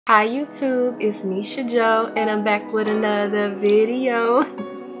Hi YouTube, it's Nisha Joe and I'm back with another video.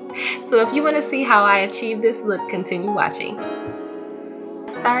 So if you want to see how I achieve this look, continue watching.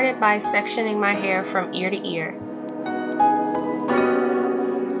 I started by sectioning my hair from ear to ear.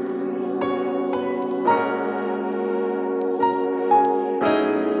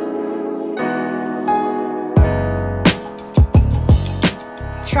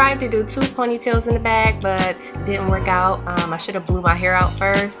 Tried to do 2 ponytails in the back, but didn't work out. I should have blew my hair out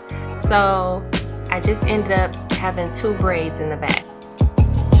first, so I just ended up having 2 braids in the back.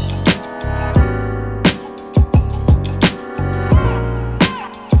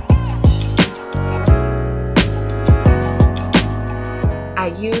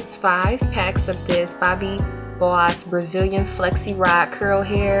 I used 5 packs of this BOBBI Brazilian FLEXIROD curl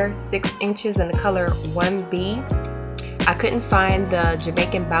hair, 6 inches in the color 1B. I couldn't find the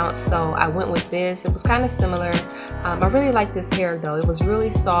Jamaican bounce, so I went with this. It was kind of similar. I really like this hair though. It was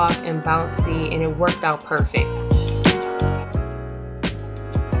really soft and bouncy and it worked out perfect.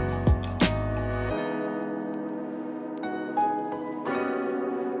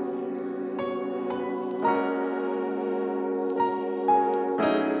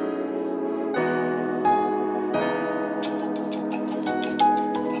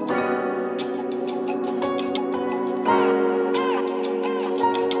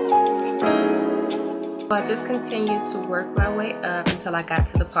 So I just continued to work my way up until I got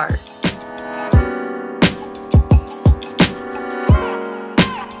to the part.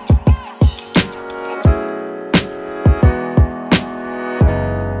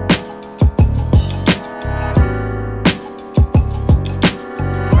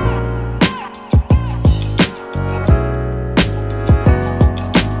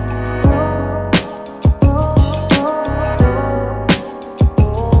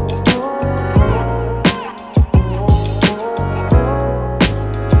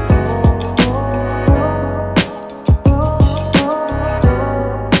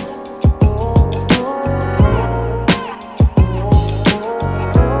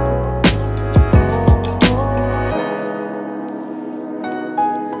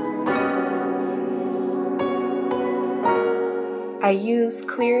 I used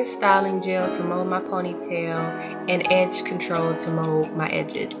clear styling gel to mold my ponytail and edge control to mold my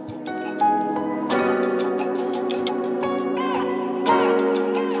edges.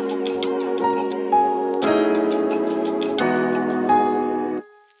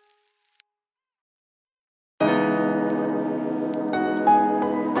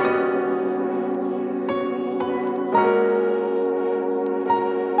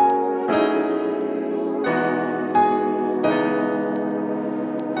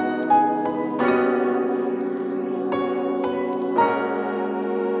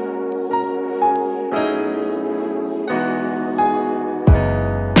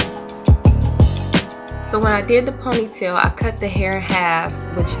 So when I did the ponytail, I cut the hair in half,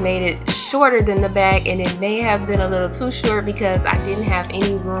 which made it shorter than the back, and it may have been a little too short because I didn't have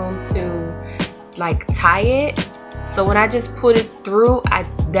any room to like tie it. So when I just put it through,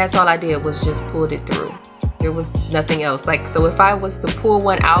 that's all I did was just pulled it through. There was nothing else. Like, so if I was to pull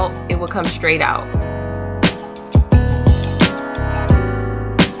one out, it would come straight out.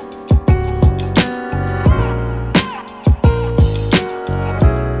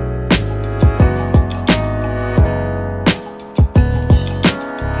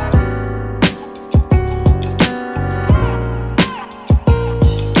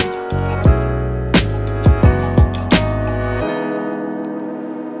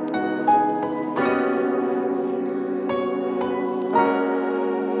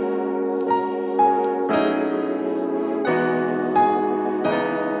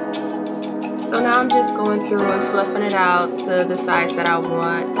 So now I'm just going through and fluffing it out to the size that I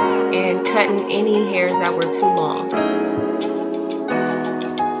want and cutting any hairs that were too long.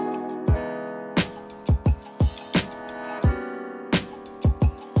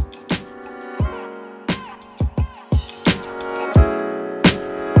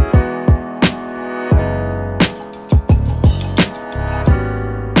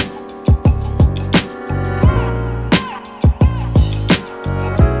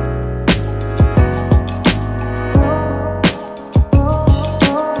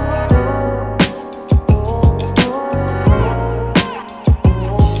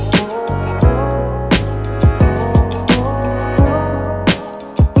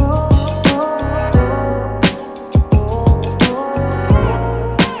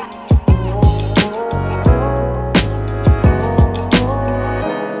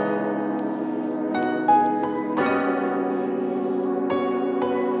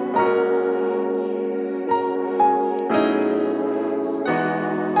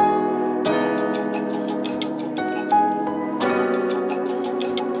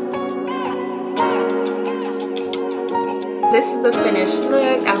 this is the finished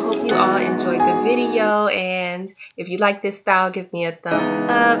look. I hope you all enjoyed the video, and if you like this style, give me a thumbs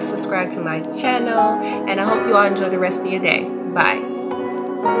up, subscribe to my channel, and I hope you all enjoy the rest of your day.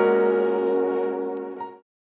 Bye.